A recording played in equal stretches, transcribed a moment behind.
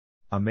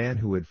A Man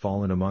Who Had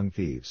Fallen Among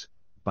Thieves,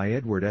 by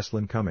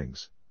Estlin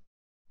Cummings.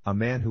 A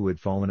man who had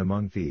fallen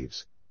among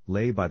thieves,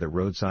 lay by the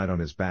roadside on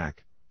his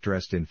back,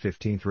 dressed in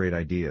 15th-rate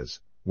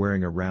ideas,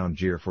 wearing a round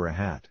jeer for a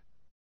hat.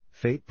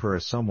 Fate, per a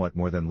somewhat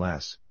more than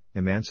less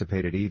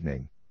emancipated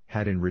evening,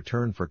 had in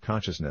return for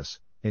consciousness,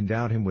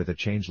 endowed him with a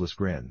changeless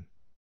grin.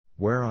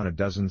 Whereon a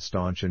dozen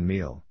staunch and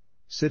meal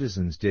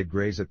citizens did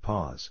graze at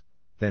pause,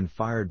 then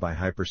fired by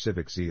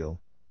hypercivic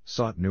zeal,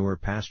 sought newer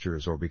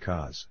pastures or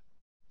because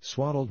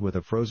swaddled with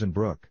a frozen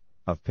brook,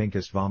 of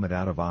pinkest vomit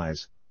out of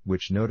eyes,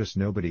 which noticed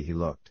nobody he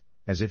looked,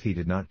 as if he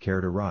did not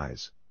care to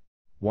rise.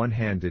 One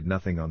hand did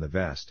nothing on the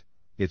vest,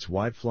 its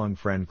wide-flung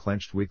friend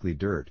clenched weakly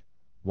dirt,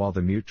 while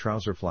the mute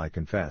trouser-fly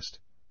confessed,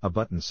 a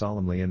button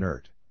solemnly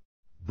inert.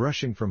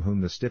 Brushing from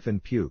whom the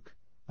stiffened puke,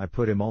 I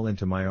put him all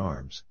into my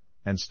arms,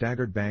 and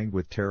staggered banged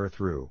with terror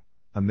through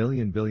a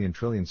million billion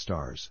trillion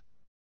stars.